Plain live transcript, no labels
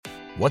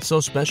What's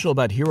so special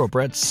about Hero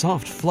Bread's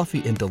soft,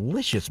 fluffy, and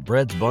delicious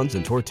breads, buns,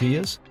 and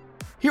tortillas?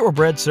 Hero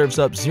Bread serves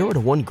up 0 to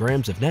 1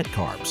 grams of net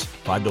carbs,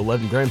 5 to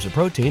 11 grams of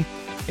protein,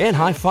 and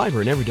high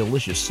fiber in every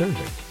delicious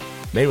serving.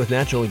 Made with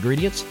natural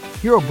ingredients,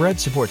 Hero Bread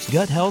supports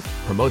gut health,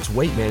 promotes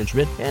weight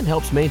management, and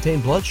helps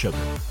maintain blood sugar.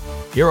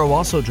 Hero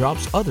also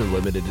drops other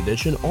limited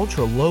edition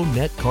ultra-low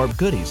net carb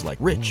goodies like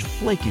rich,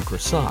 flaky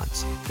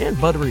croissants and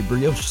buttery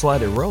brioche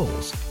slider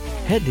rolls.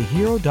 Head to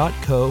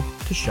hero.co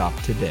to shop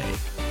today.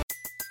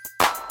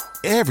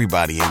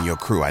 Everybody in your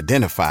crew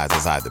identifies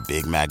as either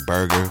Big Mac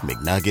Burger,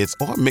 McNuggets,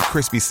 or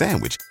McCrispy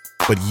Sandwich.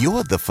 But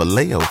you're the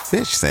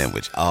Filet-O-Fish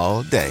Sandwich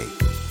all day.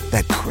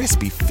 That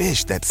crispy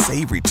fish, that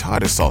savory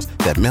tartar sauce,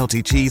 that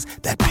melty cheese,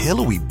 that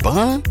pillowy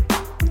bun.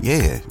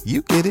 Yeah,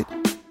 you get it.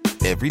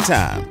 Every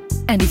time.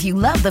 And if you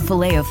love the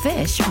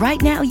Filet-O-Fish,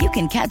 right now you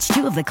can catch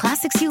 2 of the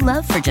classics you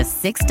love for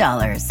just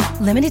 $6.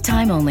 Limited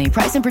time only.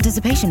 Price and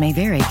participation may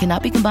vary.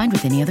 Cannot be combined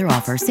with any other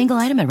offer. Single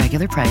item at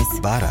regular price.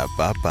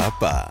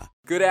 Ba-da-ba-ba-ba.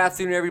 Good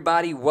afternoon,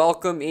 everybody.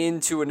 Welcome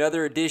into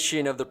another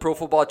edition of the Pro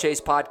Football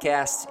Chase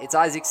podcast. It's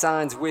Isaac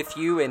Signs with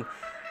you, and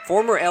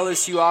former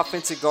LSU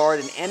offensive guard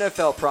and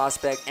NFL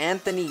prospect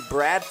Anthony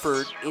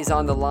Bradford is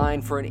on the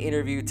line for an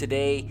interview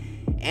today.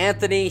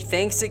 Anthony,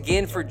 thanks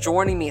again for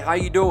joining me. How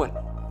you doing?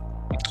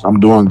 I'm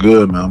doing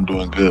good, man. I'm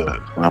doing good.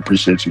 I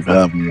appreciate you for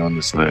having me on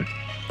this today.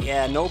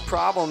 Yeah, no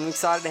problem. I'm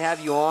excited to have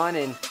you on,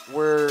 and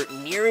we're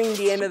nearing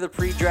the end of the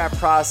pre-draft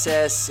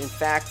process. In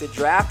fact, the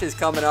draft is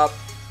coming up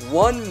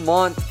 1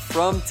 month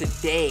from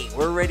today.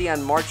 We're already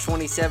on March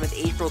 27th.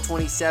 April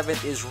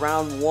 27th is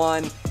round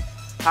 1.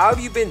 How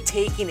have you been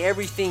taking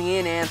everything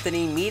in,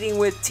 Anthony? Meeting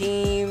with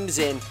teams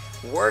and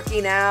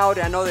working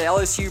out. I know the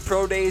LSU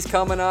Pro Day is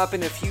coming up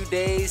in a few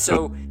days.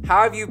 So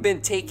how have you been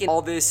taking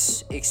all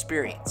this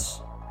experience?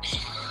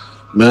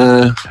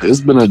 Man, it's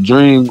been a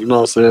dream, you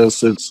know what I'm saying,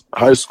 since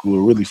high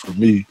school, really, for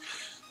me.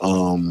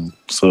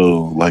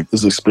 So, like,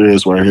 this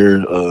experience right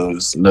here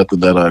is nothing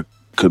that I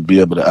could be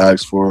able to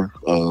ask for.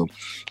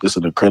 It's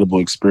an incredible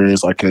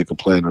experience. I can't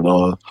complain at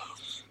all.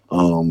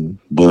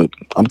 But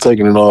I'm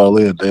taking it all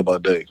in day by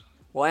day.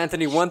 Well,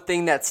 Anthony, one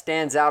thing that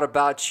stands out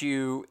about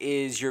you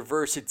is your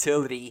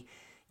versatility.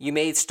 You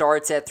made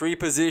starts at 3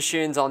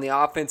 positions on the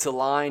offensive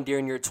line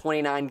during your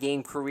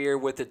 29-game career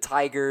with the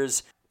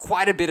Tigers.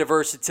 Quite a bit of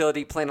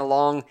versatility playing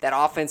along that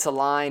offensive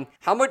line.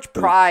 How much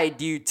pride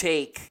do you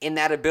take in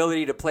that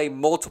ability to play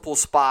multiple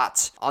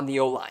spots on the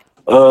O-line?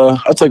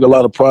 I take a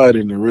lot of pride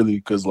in it, really,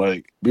 because,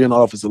 like, being an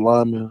offensive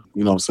lineman,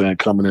 you know what I'm saying,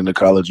 coming into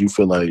college, you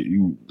feel like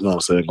you know what I'm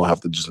saying, going to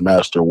have to just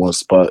master one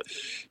spot.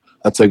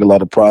 I take a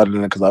lot of pride in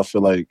it because I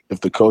feel like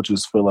if the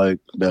coaches feel like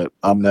that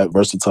I'm that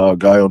versatile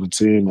guy on the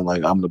team and,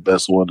 like, I'm the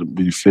best one to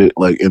be fit,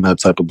 like, in that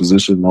type of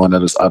position, knowing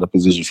that it's out of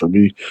position for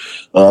me,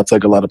 I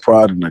take a lot of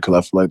pride in it because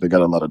I feel like they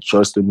got a lot of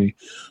trust in me,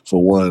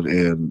 for one,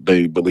 and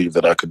they believe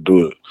that I could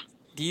do it.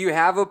 Do you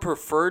have a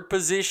preferred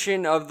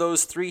position of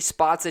those 3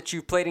 spots that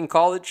you played in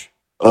college?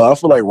 I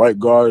feel like right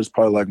guard is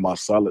probably like my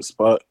solid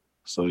spot.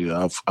 So,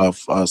 yeah,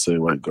 I'll say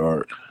right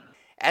guard.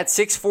 At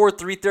 6'4",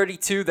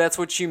 332, that's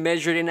what you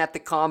measured in at the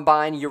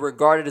Combine. You're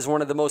regarded as one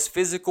of the most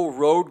physical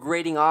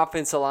road-grading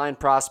offensive line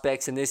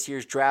prospects in this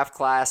year's draft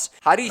class.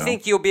 How do you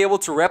think you'll be able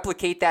to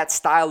replicate that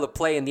style of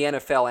play in the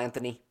NFL,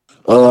 Anthony?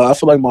 I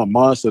feel like my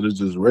mindset is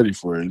just ready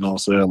for it. You know what I'm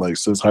saying? Like,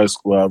 since high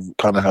school, I've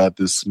kind of had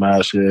this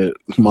smash head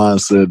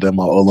mindset that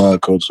my O-line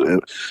coach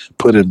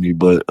put in me.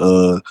 But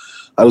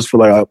I just feel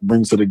like I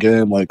bring to the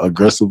game, like,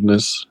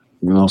 aggressiveness.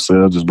 You know what I'm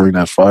saying? I just bring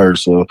that fire.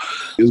 So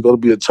it's going to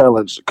be a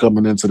challenge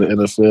coming into the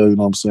NFL, you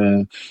know what I'm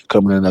saying,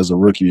 coming in as a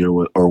rookie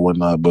or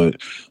whatnot.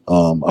 But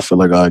I feel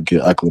like I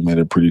get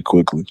acclimated pretty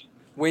quickly.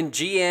 When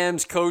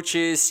GMs,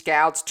 coaches,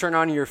 scouts turn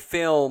on your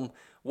film,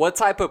 what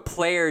type of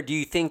player do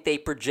you think they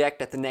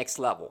project at the next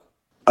level?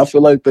 I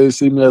feel like they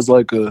see me as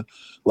like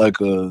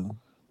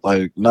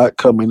not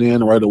coming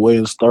in right away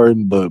and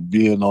starting, but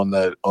being on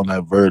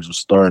that verge of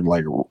starting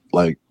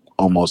like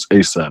almost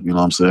ASAP, you know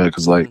what I'm saying?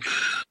 Because, like,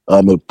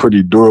 I'm a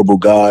pretty durable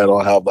guy. I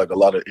don't have, like, a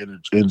lot of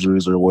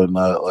injuries or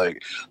whatnot.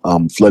 Like,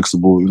 I'm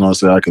flexible, you know what I'm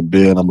saying? I can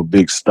bend. I'm a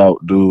big,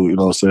 stout dude, you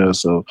know what I'm saying?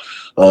 So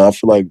I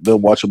feel like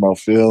them watching my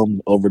film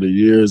over the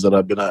years that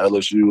I've been at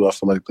LSU, I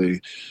feel like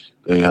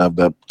they have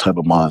that type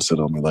of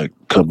mindset on me, like,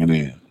 coming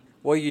in.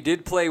 Well, you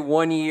did play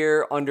 1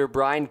 year under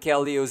Brian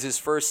Kelly. It was his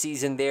first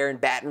season there in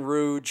Baton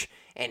Rouge,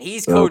 and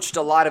he's coached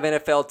a lot of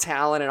NFL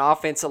talent and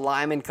offensive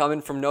linemen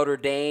coming from Notre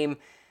Dame.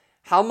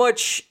 How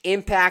much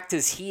impact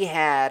has he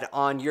had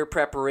on your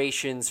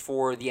preparations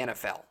for the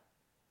NFL?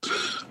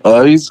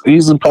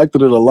 He's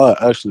impacted it a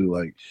lot, actually.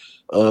 Like,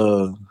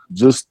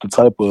 just the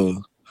type of,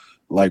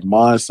 like,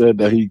 mindset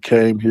that he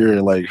came here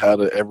and, like, how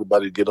to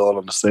everybody get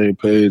on the same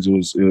page.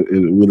 It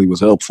really was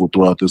helpful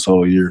throughout this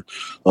whole year.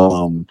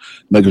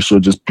 Making sure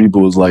just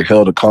people was, like,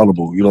 held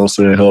accountable, you know what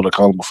I'm saying? Held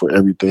accountable for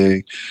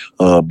everything,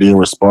 being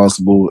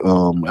responsible.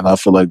 And I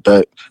feel like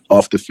that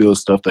off the field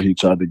stuff that he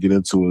tried to get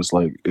into is,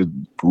 like, it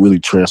really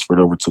transferred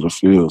over to the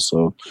field.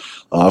 So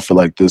I feel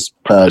like this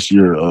past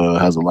year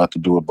has a lot to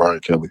do with Brian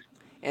Kelly.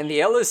 And the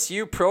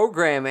LSU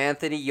program,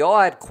 Anthony,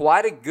 y'all had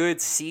quite a good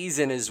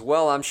season as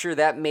well. I'm sure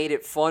that made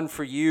it fun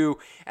for you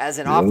as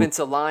an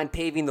offensive line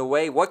paving the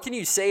way. What can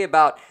you say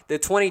about the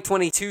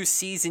 2022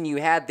 season you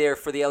had there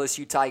for the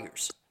LSU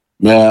Tigers?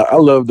 Man, I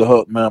love the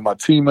hook, man. My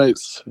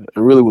teammates, it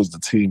really was the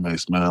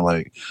teammates, man.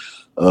 Like,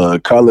 going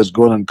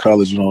to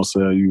college, you know what I'm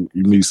saying?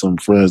 You meet some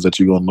friends that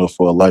you're going to know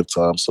for a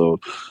lifetime. So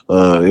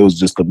it was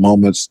just the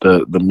moments,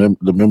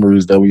 the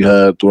memories that we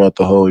had throughout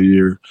the whole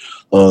year,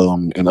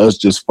 and us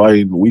just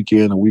fighting week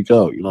in and week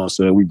out. You know what I'm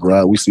saying? We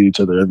grind. We see each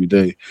other every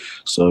day.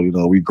 So,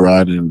 we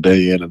grinding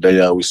day in and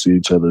day out. We see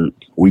each other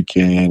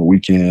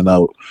weekend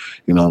out.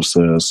 You know what I'm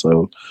saying?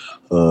 So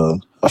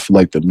I feel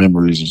like the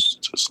memories is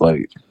just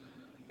like,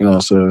 you know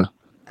what I'm saying?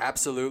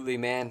 Absolutely,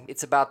 man.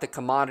 It's about the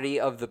commodity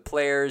of the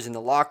players in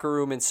the locker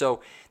room, and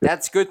so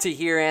that's good to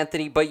hear,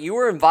 Anthony. But you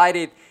were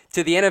invited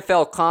to the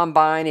NFL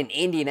Combine in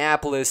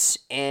Indianapolis,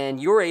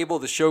 and you were able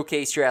to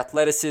showcase your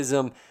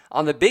athleticism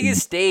on the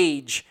biggest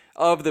stage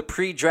of the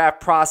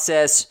pre-draft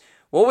process.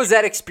 What was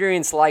that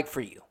experience like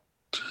for you?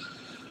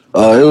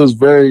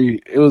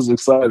 It was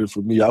exciting for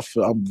me.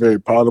 I'm very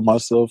proud of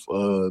myself,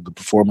 the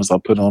performance I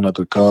put on at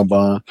the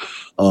combine.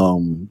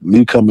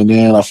 Me coming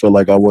in, I feel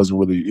like I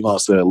wasn't really, you know what I'm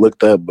saying,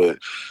 looked at, but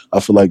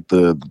I feel like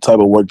the type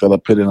of work that I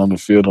put in on the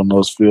field, on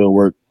those field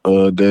work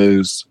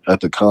days at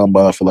the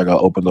combine, I feel like I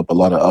opened up a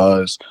lot of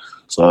eyes.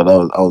 So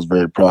I was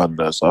very proud of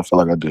that. So I feel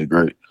like I did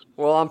great.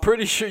 Well, I'm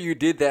pretty sure you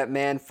did that,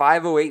 man.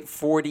 508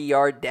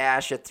 40-yard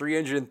dash at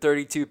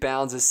 332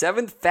 pounds, the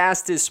seventh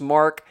fastest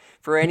mark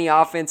for any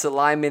offensive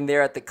lineman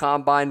there at the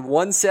Combine.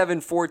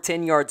 174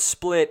 10-yard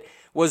split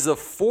was the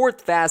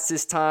fourth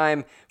fastest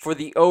time for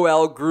the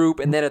OL group,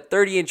 and then a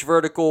 30-inch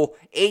vertical,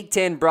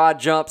 8'10 broad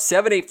jump,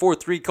 7'8"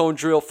 3-cone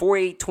drill,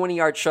 4'8"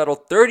 20-yard shuttle,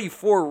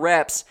 34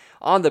 reps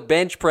on the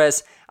bench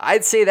press.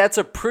 I'd say that's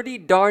a pretty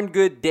darn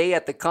good day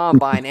at the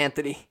Combine,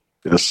 Anthony.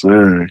 Yes,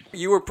 sir.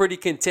 You were pretty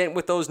content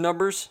with those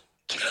numbers?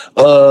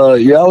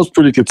 Yeah, I was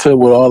pretty content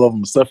with all of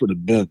them except for the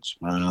bench,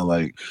 man.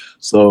 Like,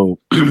 so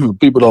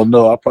people don't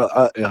know.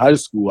 In high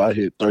school I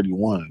hit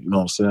 31. You know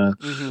what I'm saying?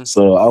 Mm-hmm.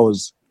 So I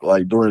was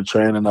like during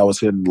training, I was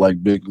hitting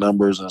like big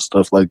numbers and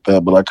stuff like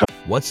that. But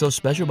what's so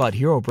special about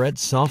Hero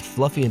Bread's soft,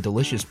 fluffy, and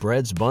delicious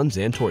breads, buns,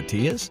 and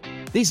tortillas?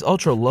 These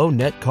ultra-low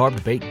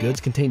net-carb baked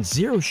goods contain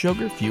zero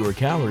sugar, fewer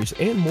calories,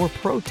 and more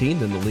protein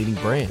than the leading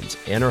brands,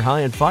 and are high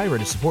in fiber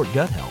to support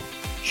gut health.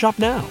 Shop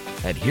now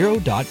at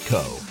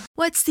hero.co.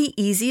 What's the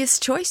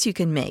easiest choice you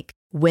can make?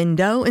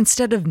 Window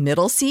instead of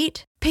middle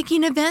seat?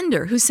 Picking a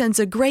vendor who sends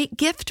a great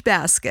gift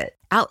basket?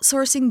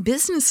 Outsourcing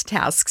business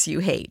tasks you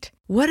hate?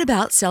 What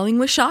about selling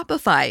with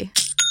Shopify?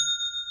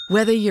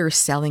 Whether you're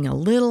selling a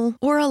little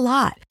or a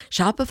lot,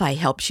 Shopify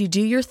helps you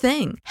do your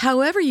thing,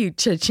 however you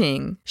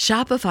cha-ching.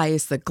 Shopify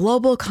is the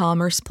global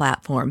commerce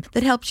platform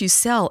that helps you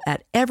sell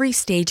at every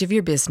stage of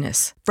your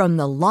business. From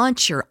the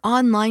launch your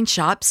online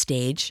shop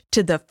stage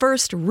to the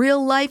first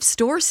real-life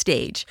store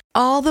stage,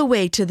 all the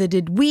way to the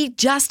did we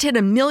just hit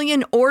 1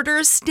 million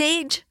orders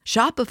stage.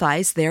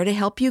 Shopify's there to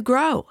help you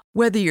grow.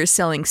 Whether you're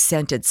selling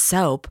scented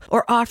soap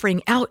or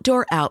offering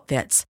outdoor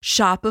outfits,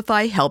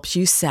 Shopify helps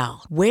you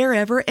sell.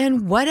 Wherever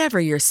and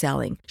whatever you're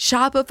selling,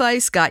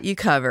 Shopify's got you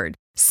covered.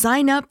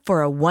 Sign up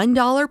for a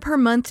 $1 per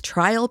month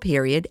trial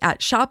period at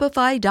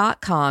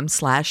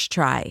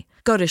shopify.com/try.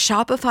 Go to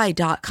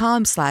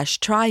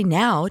shopify.com/try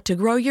now to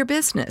grow your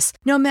business,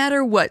 no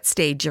matter what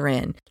stage you're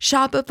in.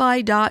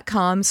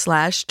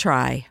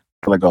 Shopify.com/try.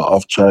 Like an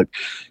off track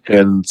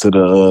heading to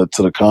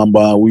the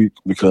combine week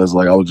because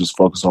like I was just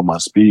focused on my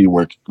speed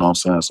work, you know what I'm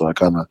saying? So I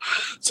kind of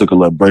took a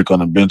little break on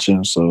the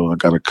benching, so I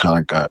got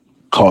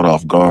caught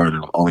off guard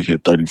and only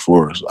hit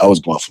 34. So I was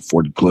going for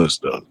 40 plus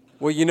though.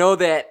 Well, you know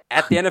that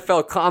at the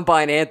NFL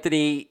Combine,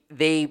 Anthony,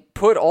 they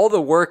put all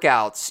the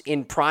workouts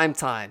in prime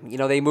time. You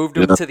know, they moved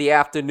them to the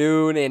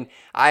afternoon, and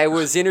I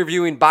was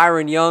interviewing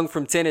Byron Young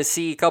from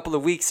Tennessee a couple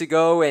of weeks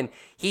ago, and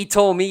he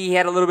told me he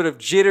had a little bit of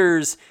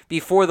jitters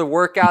before the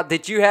workout.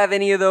 Did you have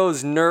any of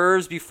those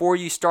nerves before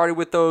you started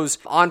with those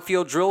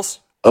on-field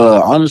drills?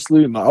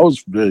 Honestly, no, I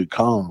was very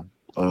calm.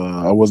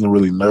 I wasn't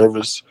really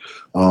nervous.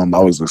 I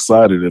was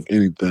excited, if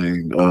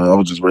anything. I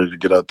was just ready to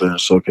get out there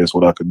and showcase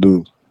what I could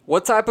do.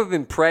 What type of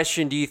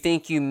impression do you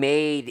think you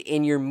made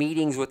in your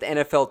meetings with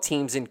NFL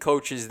teams and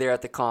coaches there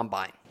at the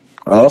Combine?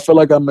 I feel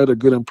like I made a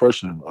good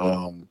impression.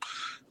 A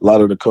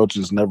lot of the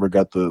coaches never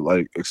got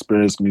to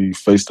experience me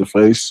face to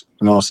face.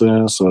 You know what I'm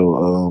saying?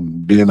 So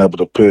being able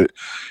to put,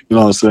 you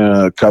know what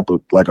I'm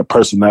saying, a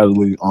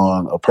personality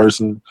on a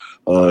person,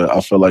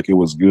 I felt like it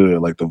was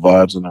good. Like the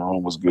vibes in the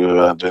room was good.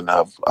 I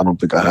don't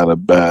think I had a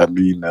bad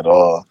meeting at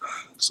all.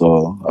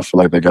 So I feel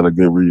like they got a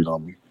good read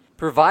on me.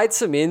 Provide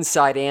some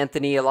insight,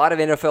 Anthony. A lot of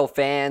NFL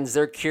fans,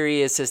 they're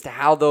curious as to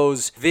how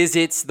those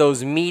visits,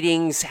 those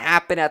meetings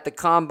happen at the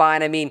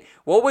Combine. I mean,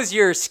 what was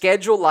your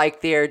schedule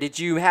like there? Did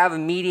you have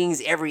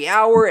meetings every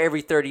hour,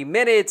 every 30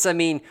 minutes? I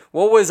mean,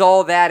 what was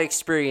all that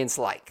experience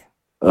like?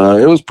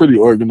 It was pretty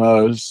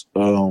organized.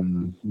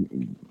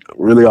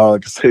 Really all I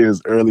can say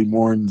is early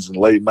mornings and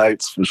late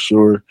nights for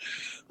sure.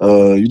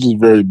 You're just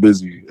very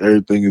busy.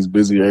 Everything is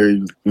busy.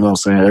 You know what I'm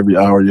saying? Every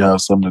hour you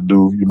have something to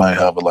do. You might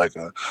have like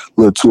a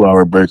little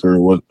 2-hour break or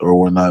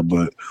whatnot,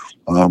 but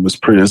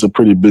it's a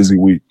pretty busy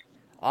week.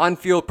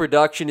 On-field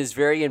production is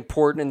very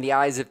important in the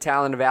eyes of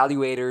talent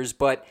evaluators,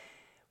 but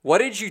what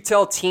did you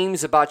tell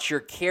teams about your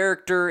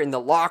character in the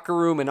locker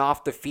room and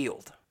off the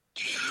field?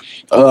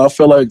 I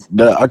feel like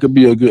that I could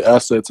be a good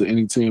asset to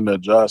any team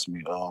that drafts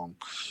me.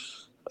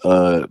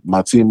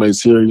 My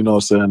teammates here, you know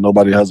what I'm saying,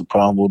 nobody has a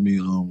problem with me.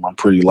 I'm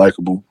pretty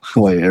likable.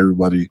 Like,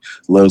 everybody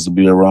loves to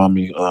be around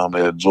me.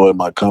 They enjoy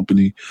my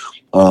company.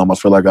 I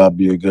feel like I'll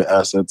be a good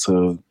asset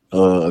to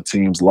a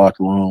team's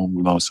locker room,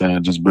 you know what I'm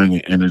saying, just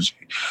bringing energy,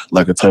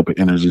 like a type of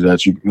energy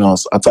that you know,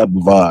 a type of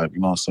vibe, you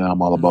know what I'm saying. I'm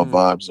all about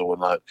vibes or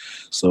whatnot.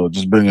 So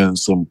just bringing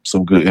some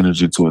good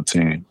energy to a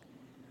team.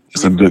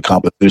 It's a good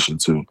competition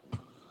too.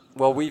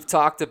 Well, we've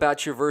talked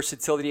about your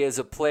versatility as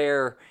a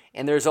player,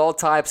 and there's all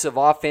types of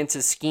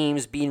offensive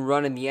schemes being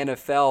run in the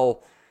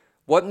NFL.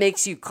 What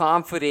makes you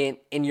confident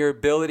in your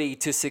ability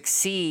to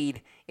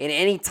succeed in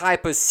any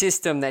type of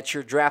system that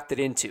you're drafted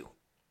into?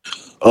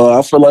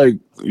 I feel like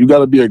you got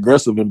to be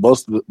aggressive in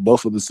both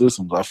of the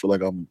systems. I feel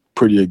like I'm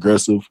pretty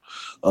aggressive.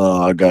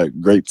 I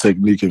got great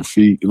technique and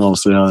feet. You know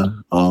what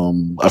I'm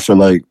saying? I feel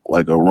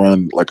like a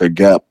run, like a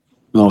gap.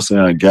 You know what I'm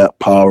saying? A gap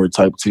power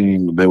type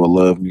team, they would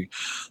love me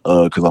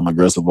because I'm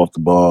aggressive off the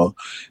ball,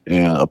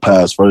 and a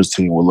pass first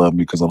team would love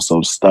me because I'm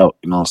so stout.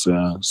 You know what I'm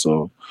saying?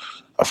 So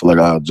I feel like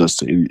I'll adjust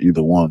to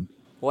either one.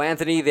 Well,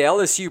 Anthony, the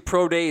LSU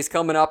Pro Day is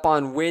coming up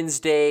on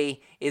Wednesday.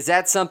 Is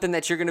that something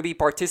that you're going to be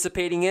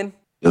participating in?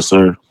 Yes,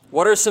 sir.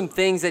 What are some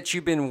things that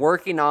you've been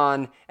working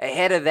on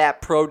ahead of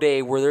that Pro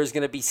Day where there's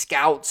going to be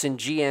scouts and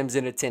GMs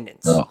in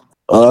attendance?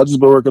 I've just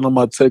been working on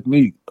my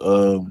technique.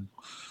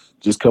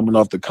 Just coming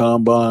off the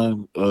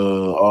combine,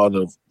 all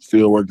the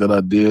field work that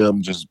I did,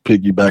 I'm just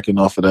piggybacking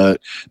off of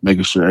that,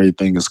 making sure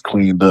everything is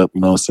cleaned up,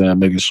 you know what I'm saying,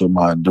 making sure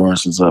my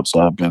endurance is up.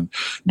 So I've been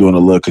doing a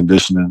little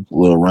conditioning, a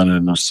little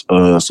running,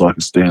 so I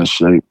can stay in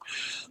shape.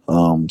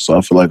 So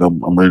I feel like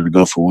I'm ready to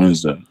go for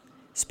Wednesday.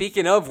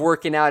 Speaking of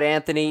working out,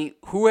 Anthony,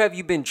 who have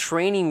you been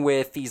training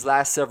with these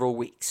last several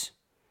weeks?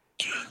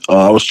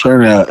 I was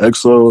training at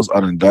Exos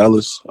out in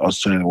Dallas. I was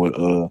training with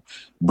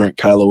Brent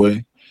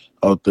Calloway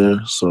out there.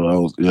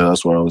 So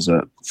that's where I was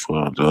at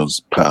for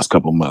those past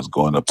couple months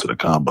going up to the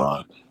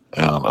combine.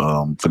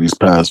 And for these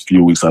past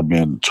few weeks, I've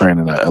been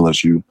training at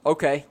LSU.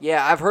 Okay,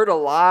 yeah, I've heard a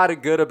lot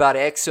of good about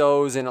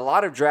Exos, and a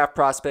lot of draft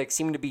prospects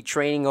seem to be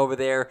training over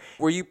there.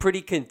 Were you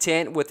pretty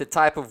content with the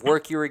type of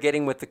work you were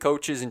getting with the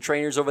coaches and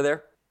trainers over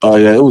there? Oh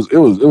yeah, it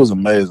was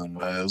amazing,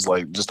 man. It was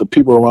like just the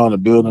people around the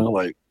building.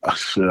 Like,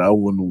 shit, I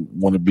wouldn't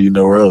want to be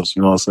nowhere else.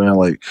 You know what I'm saying?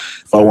 Like,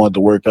 if I wanted to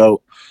work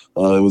out,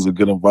 it was a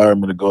good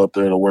environment to go up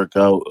there to work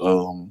out.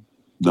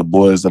 The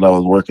boys that I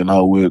was working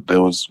out with, they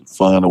was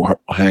fun to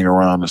hang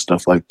around and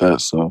stuff like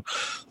that. So,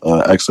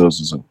 Exos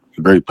is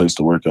a great place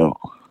to work out.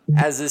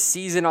 As a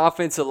seasoned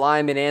offensive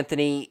lineman,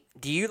 Anthony,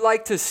 do you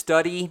like to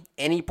study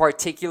any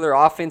particular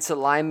offensive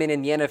lineman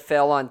in the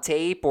NFL on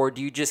tape, or do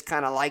you just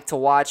kind of like to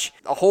watch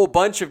a whole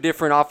bunch of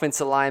different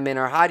offensive linemen,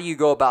 or how do you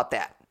go about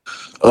that?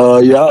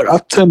 Yeah, I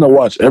tend to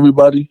watch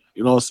everybody,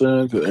 you know what I'm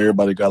saying? Because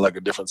everybody got like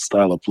a different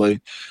style of play.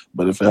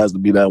 But if it has to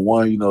be that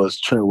one, you know, it's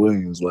Trent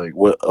Williams. Like,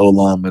 what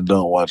O-lineman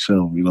don't watch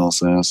him, you know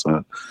what I'm saying?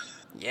 So,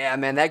 yeah,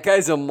 man, that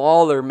guy's a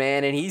mauler,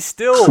 man, and he's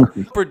still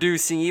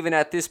producing even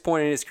at this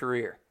point in his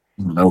career.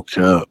 No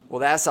cap. Well,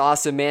 that's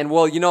awesome, man.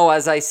 Well, you know,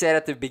 as I said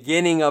at the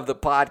beginning of the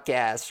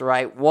podcast,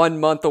 right, 1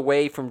 month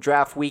away from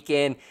draft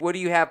weekend, what do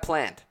you have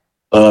planned?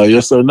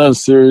 Yes, sir. Nothing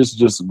serious.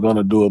 Just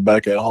gonna do it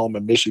back at home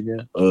in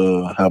Michigan.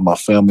 Have my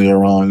family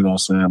around, you know what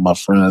I'm saying? My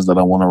friends that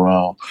I want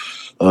around.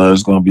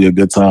 It's gonna be a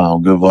good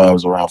time. Good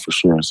vibes around for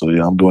sure. So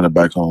yeah, I'm doing it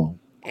back home.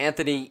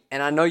 Anthony,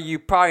 and I know you're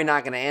probably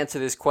not going to answer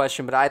this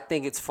question, but I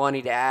think it's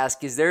funny to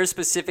ask. Is there a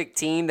specific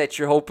team that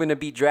you're hoping to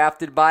be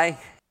drafted by?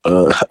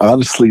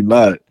 Honestly,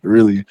 not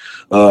really.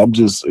 I'm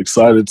just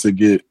excited to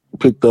get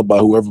picked up by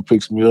whoever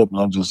picks me up, and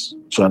I'm just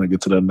trying to get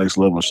to that next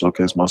level and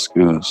showcase my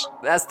skills.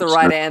 That's the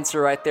right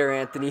answer right there,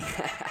 Anthony.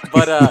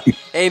 But,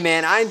 hey,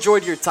 man, I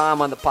enjoyed your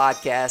time on the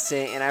podcast,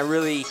 and I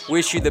really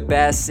wish you the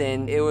best.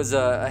 And it was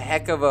a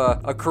heck of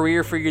a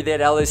career for you there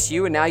at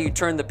LSU, and now you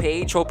turn the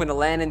page, hoping to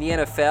land in the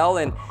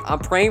NFL. And I'm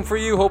praying for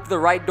you. Hope the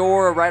right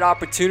door or right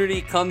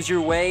opportunity comes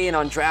your way. And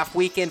on draft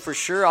weekend, for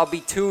sure, I'll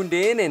be tuned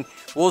in, and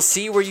we'll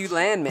see where you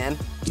land, man.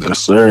 Yes,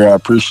 sir. I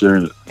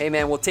appreciate it. Hey,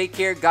 man, well, take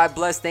care. God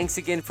bless. Thanks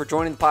again for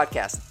joining the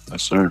podcast.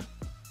 Yes, sir.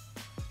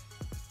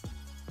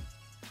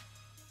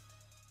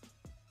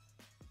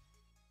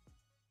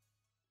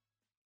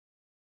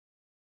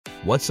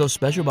 What's so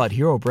special about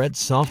Hero Bread's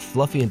soft,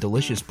 fluffy, and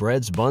delicious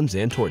breads, buns,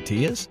 and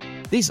tortillas?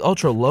 These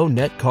ultra-low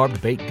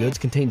net-carb baked goods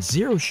contain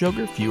zero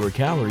sugar, fewer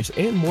calories,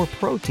 and more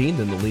protein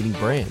than the leading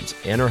brands,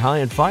 and are high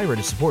in fiber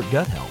to support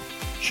gut health.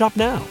 Shop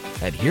now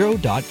at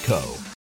Hero.co.